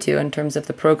alluded to in terms of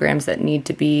the programs that need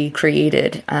to be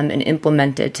created and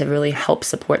implemented to really help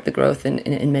support the growth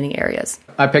in many areas.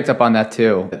 I picked up on that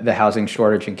too. The housing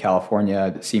shortage in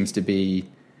California seems to be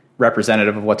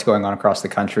representative of what's going on across the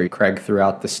country. Craig threw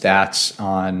out the stats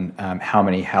on how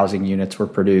many housing units were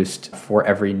produced for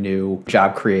every new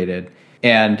job created.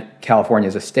 And California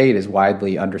as a state is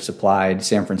widely undersupplied.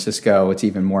 San Francisco, it's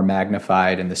even more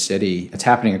magnified in the city. It's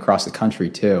happening across the country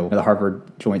too. The Harvard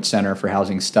Joint Center for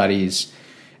Housing Studies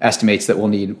estimates that we'll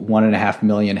need 1.5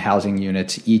 million housing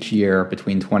units each year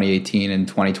between 2018 and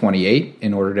 2028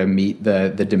 in order to meet the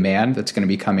demand that's going to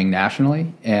be coming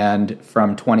nationally. And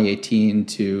from 2018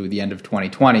 to the end of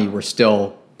 2020, we're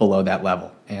still below that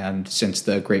level. And since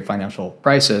the great financial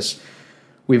crisis,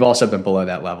 we've also been below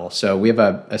that level. So we have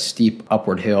a steep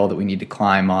upward hill that we need to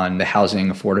climb on the housing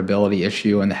affordability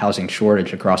issue and the housing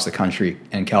shortage across the country.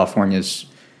 And California is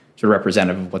sort of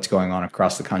representative of what's going on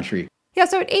across the country. Yeah,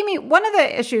 so Amy, one of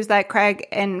the issues that Craig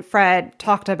and Fred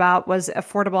talked about was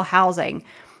affordable housing.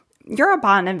 You're a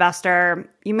bond investor.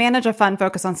 You manage a fund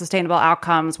focused on sustainable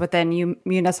outcomes within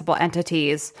municipal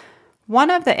entities. One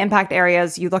of the impact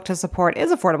areas you look to support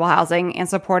is affordable housing and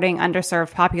supporting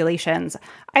underserved populations.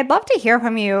 I'd love to hear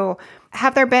from you.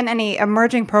 Have there been any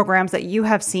emerging programs that you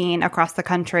have seen across the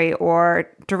country or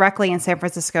directly in San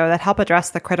Francisco that help address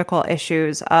the critical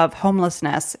issues of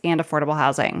homelessness and affordable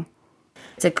housing?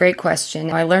 It's a great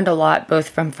question. I learned a lot both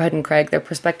from Fred and Craig. Their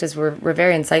perspectives were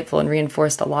very insightful and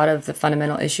reinforced a lot of the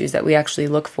fundamental issues that we actually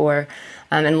look for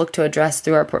and look to address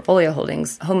through our portfolio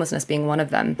holdings, homelessness being one of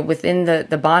them. Within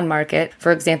the bond market,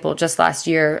 for example, just last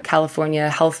year, California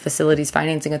Health Facilities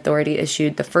Financing Authority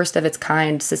issued the first of its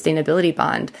kind sustainability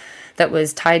bond that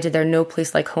was tied to their No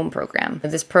Place Like Home program.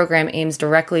 This program aims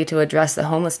directly to address the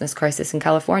homelessness crisis in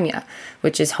California,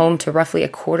 which is home to roughly a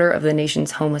quarter of the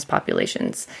nation's homeless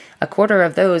populations. A quarter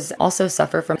of those also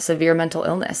suffer from severe mental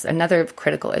illness, another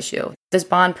critical issue. This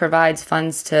bond provides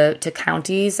funds to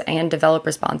counties and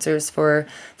developer sponsors for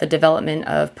the development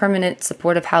of permanent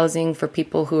supportive housing for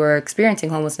people who are experiencing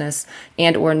homelessness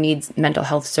and or needs mental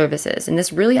health services. And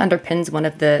this really underpins one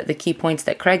of the key points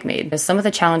that Craig made. Some of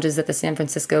the challenges that the San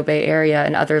Francisco Bay Area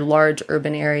and other large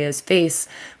urban areas face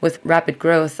with rapid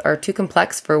growth are too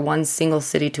complex for one single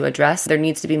city to address. There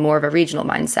needs to be more of a regional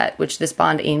mindset, which this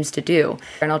bond aims to do.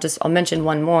 And I'll mention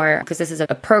one more, because this is a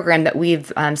program that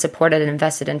we've supported and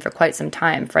invested in for quite some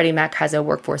time. Freddie Mac has a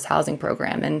workforce housing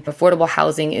program, and affordable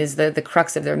housing is the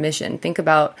crux of their mission. Think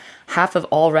about half of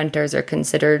all renters are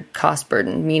considered cost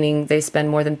burden, meaning they spend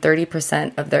more than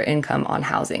 30% of their income on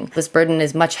housing. This burden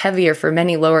is much heavier for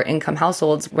many lower income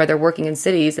households where they're working in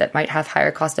cities that might have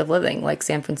higher cost of living, like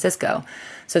San Francisco.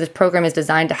 So this program is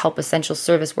designed to help essential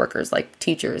service workers like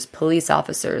teachers, police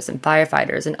officers, and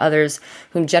firefighters, and others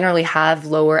who generally have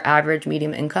lower average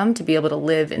medium income to be able to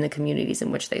live in the communities in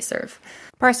which they serve.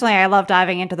 Personally, I love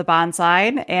diving into the bond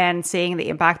side and seeing the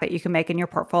impact that you can make in your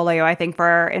portfolio. I think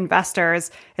for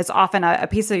investors, it's often a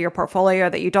piece of your portfolio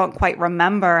that you don't quite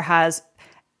remember has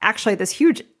actually this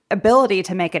huge ability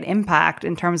to make an impact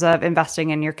in terms of investing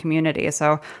in your community.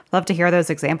 So love to hear those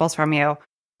examples from you.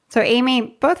 So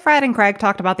Amy, both Fred and Craig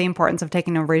talked about the importance of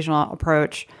taking a regional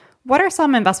approach. What are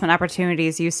some investment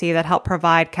opportunities you see that help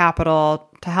provide capital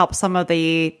to help some of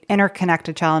the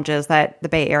interconnected challenges that the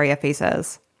Bay Area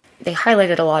faces? They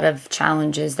highlighted a lot of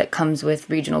challenges that comes with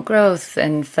regional growth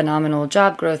and phenomenal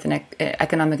job growth and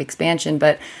economic expansion,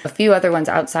 but a few other ones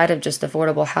outside of just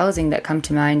affordable housing that come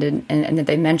to mind and that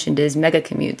they mentioned is mega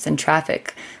commutes and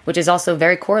traffic, which is also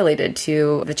very correlated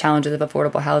to the challenges of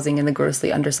affordable housing and the grossly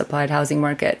undersupplied housing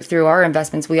market. Through our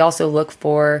investments, we also look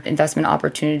for investment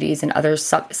opportunities in other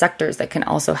sectors that can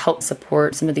also help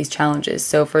support some of these challenges.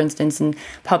 So for instance, in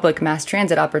public mass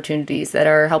transit opportunities that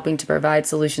are helping to provide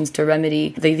solutions to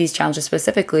remedy these challenges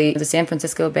specifically, the San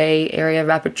Francisco Bay Area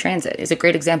Rapid Transit is a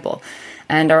great example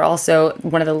and are also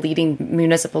one of the leading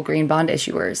municipal green bond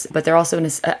issuers. But they're also an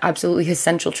absolutely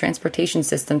essential transportation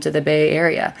system to the Bay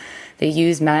Area. They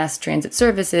use mass transit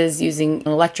services using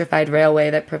an electrified railway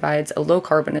that provides a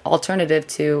low-carbon alternative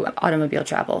to automobile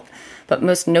travel. But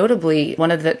most notably,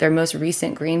 one of their most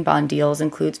recent green bond deals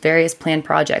includes various planned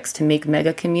projects to make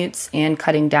mega commutes and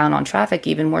cutting down on traffic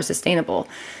even more sustainable,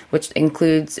 which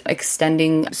includes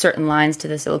extending certain lines to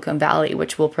the Silicon Valley,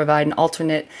 which will provide an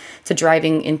alternate to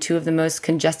driving in two of the most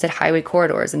congested highway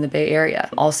corridors in the Bay Area.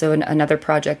 Also, another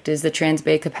project is the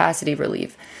Trans-Bay Capacity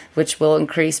Relief, which will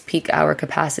increase peak hour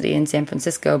capacity in San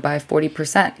Francisco by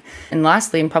 40%. And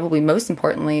lastly, and probably most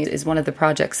importantly, is one of the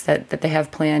projects that they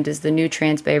have planned is the new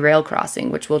Trans-Bay Rail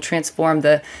Crossing, which will transform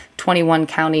the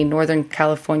 21-county Northern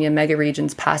California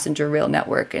megaregion's passenger rail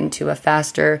network into a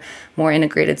faster, more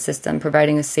integrated system,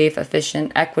 providing a safe,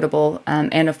 efficient, equitable,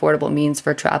 and affordable means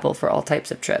for travel for all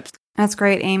types of trips. That's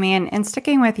great, Amy. And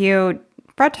sticking with you,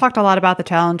 Fred talked a lot about the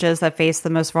challenges that face the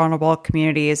most vulnerable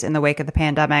communities in the wake of the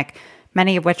pandemic,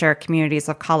 many of which are communities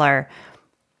of color.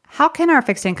 How can our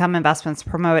fixed income investments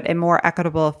promote a more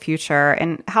equitable future?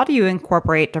 And how do you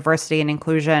incorporate diversity and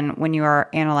inclusion when you are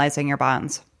analyzing your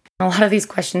bonds? A lot of these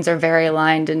questions are very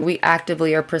aligned, and we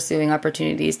actively are pursuing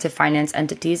opportunities to finance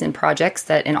entities and projects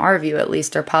that, in our view at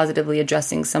least, are positively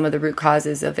addressing some of the root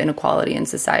causes of inequality in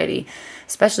society.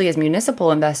 Especially as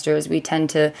municipal investors, we tend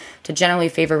to generally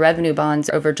favor revenue bonds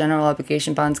over general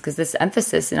obligation bonds because this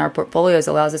emphasis in our portfolios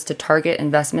allows us to target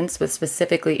investments with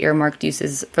specifically earmarked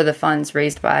uses for the funds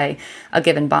raised by a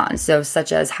given bond. So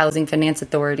such as housing finance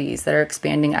authorities that are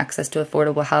expanding access to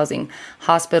affordable housing,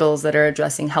 hospitals that are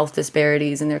addressing health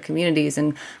disparities in their communities,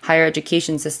 and higher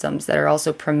education systems that are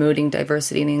also promoting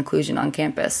diversity and inclusion on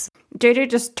campus. JJ,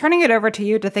 just turning it over to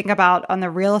you to think about on the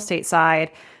real estate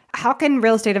side, how can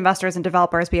real estate investors and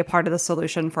developers be a part of the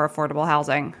solution for affordable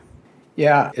housing?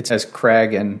 Yeah, it's as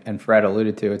Craig and Fred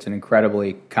alluded to, it's an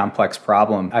incredibly complex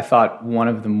problem. I thought one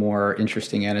of the more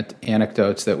interesting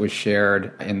anecdotes that was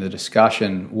shared in the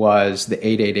discussion was the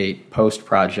 888 Post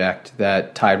project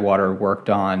that Tidewater worked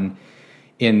on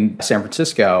in San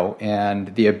Francisco,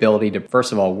 and the ability to,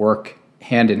 first of all, work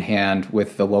hand in hand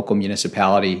with the local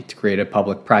municipality to create a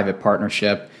public-private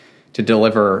partnership to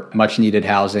deliver much-needed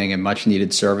housing and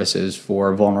much-needed services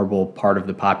for a vulnerable part of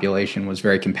the population was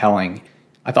very compelling.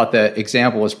 I thought the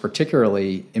example was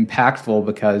particularly impactful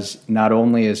because not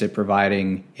only is it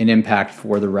providing an impact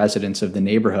for the residents of the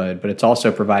neighborhood, but it's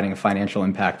also providing a financial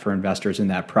impact for investors in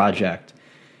that project.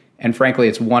 And frankly,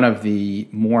 it's one of the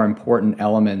more important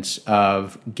elements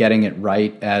of getting it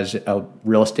right as a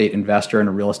real estate investor and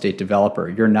a real estate developer.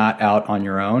 You're not out on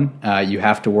your own. You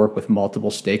have to work with multiple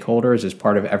stakeholders as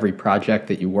part of every project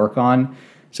that you work on.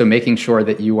 So making sure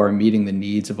that you are meeting the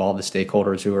needs of all the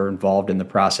stakeholders who are involved in the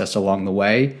process along the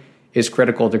way is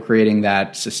critical to creating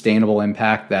that sustainable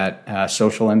impact, that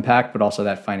social impact, but also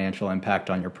that financial impact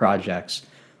on your projects.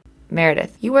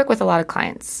 Meredith, you work with a lot of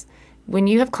clients. When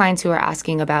you have clients who are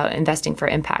asking about investing for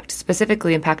impact,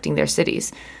 specifically impacting their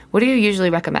cities, what do you usually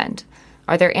recommend?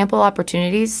 Are there ample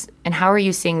opportunities, and how are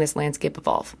you seeing this landscape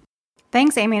evolve?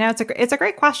 Thanks, Amy. No, it's a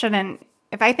great question. And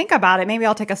if I think about it, maybe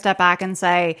I'll take a step back and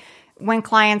say, when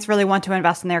clients really want to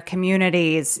invest in their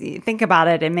communities, think about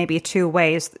it in maybe two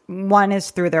ways. One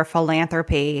is through their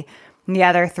philanthropy, and the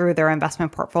other through their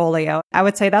investment portfolio. I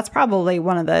would say that's probably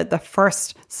one of the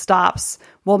first stops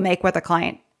we'll make with a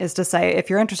client, is to say, if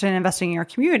you're interested in investing in your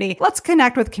community, let's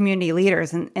connect with community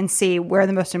leaders and see where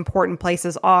the most important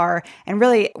places are, and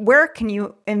really where can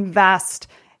you invest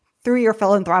through your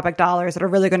philanthropic dollars that are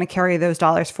really going to carry those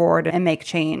dollars forward and make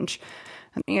change.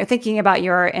 Thinking about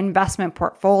your investment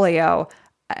portfolio,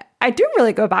 I do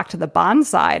really go back to the bond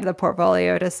side of the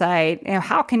portfolio to say,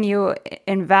 how can you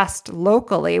invest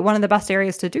locally? One of the best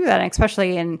areas to do that, and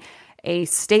especially in a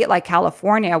state like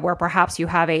California, where perhaps you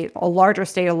have a larger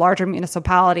state, a larger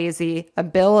municipalities, the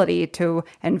ability to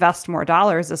invest more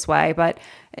dollars this way. But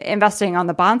investing on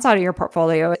the bond side of your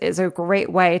portfolio is a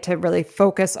great way to really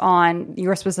focus on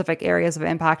your specific areas of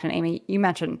impact. And Amy, you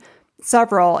mentioned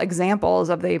several examples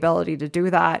of the ability to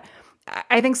do that.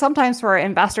 I think sometimes for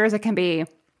investors, it can be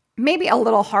maybe a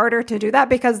little harder to do that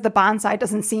because the bond side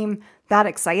doesn't seem that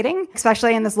exciting,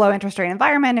 especially in this low interest rate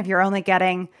environment. If you're only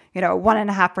getting,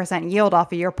 1.5% yield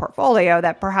off of your portfolio,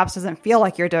 that perhaps doesn't feel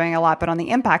like you're doing a lot. But on the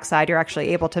impact side, you're actually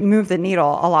able to move the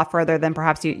needle a lot further than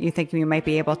perhaps you think you might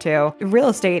be able to. Real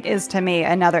estate is, to me,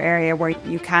 another area where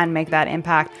you can make that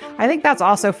impact. I think that's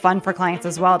also fun for clients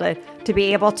as well to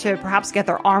be able to perhaps get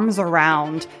their arms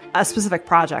around a specific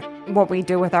project. What we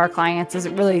do with our clients is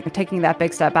really taking that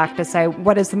big step back to say,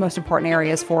 what is the most important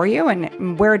areas for you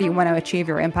and where do you want to achieve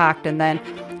your impact? And then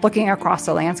looking across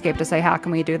the landscape to say, how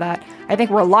can we do that? I think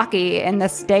we're lucky in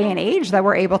this day and age that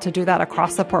we're able to do that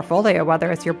across the portfolio,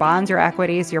 whether it's your bonds, your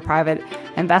equities, your private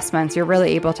investments. You're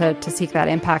really able to seek that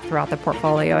impact throughout the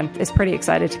portfolio. And it's pretty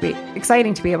exciting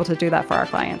to be able to do that for our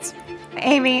clients.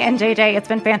 Amy and JJ, it's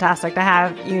been fantastic to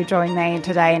have you join me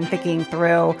today and thinking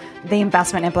through the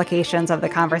investment implications of the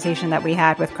conversation that we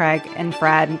had with Craig and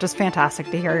Fred. And just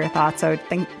fantastic to hear your thoughts. So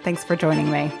thanks for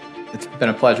joining me. It's been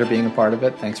a pleasure being a part of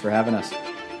it. Thanks for having us.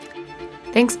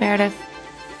 Thanks, Meredith.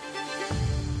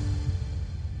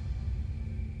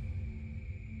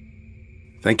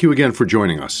 Thank you again for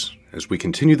joining us as we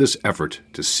continue this effort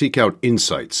to seek out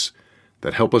insights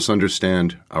that help us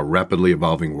understand our rapidly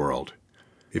evolving world.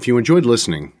 If you enjoyed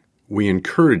listening, we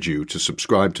encourage you to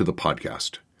subscribe to the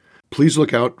podcast. Please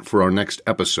look out for our next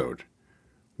episode,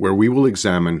 where we will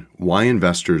examine why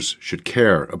investors should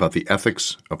care about the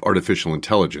ethics of artificial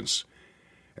intelligence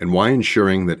and why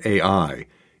ensuring that AI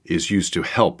is used to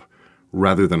help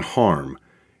rather than harm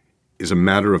is a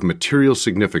matter of material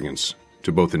significance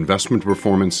to both investment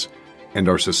performance and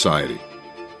our society.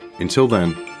 Until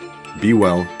then, be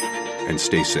well and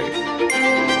stay safe.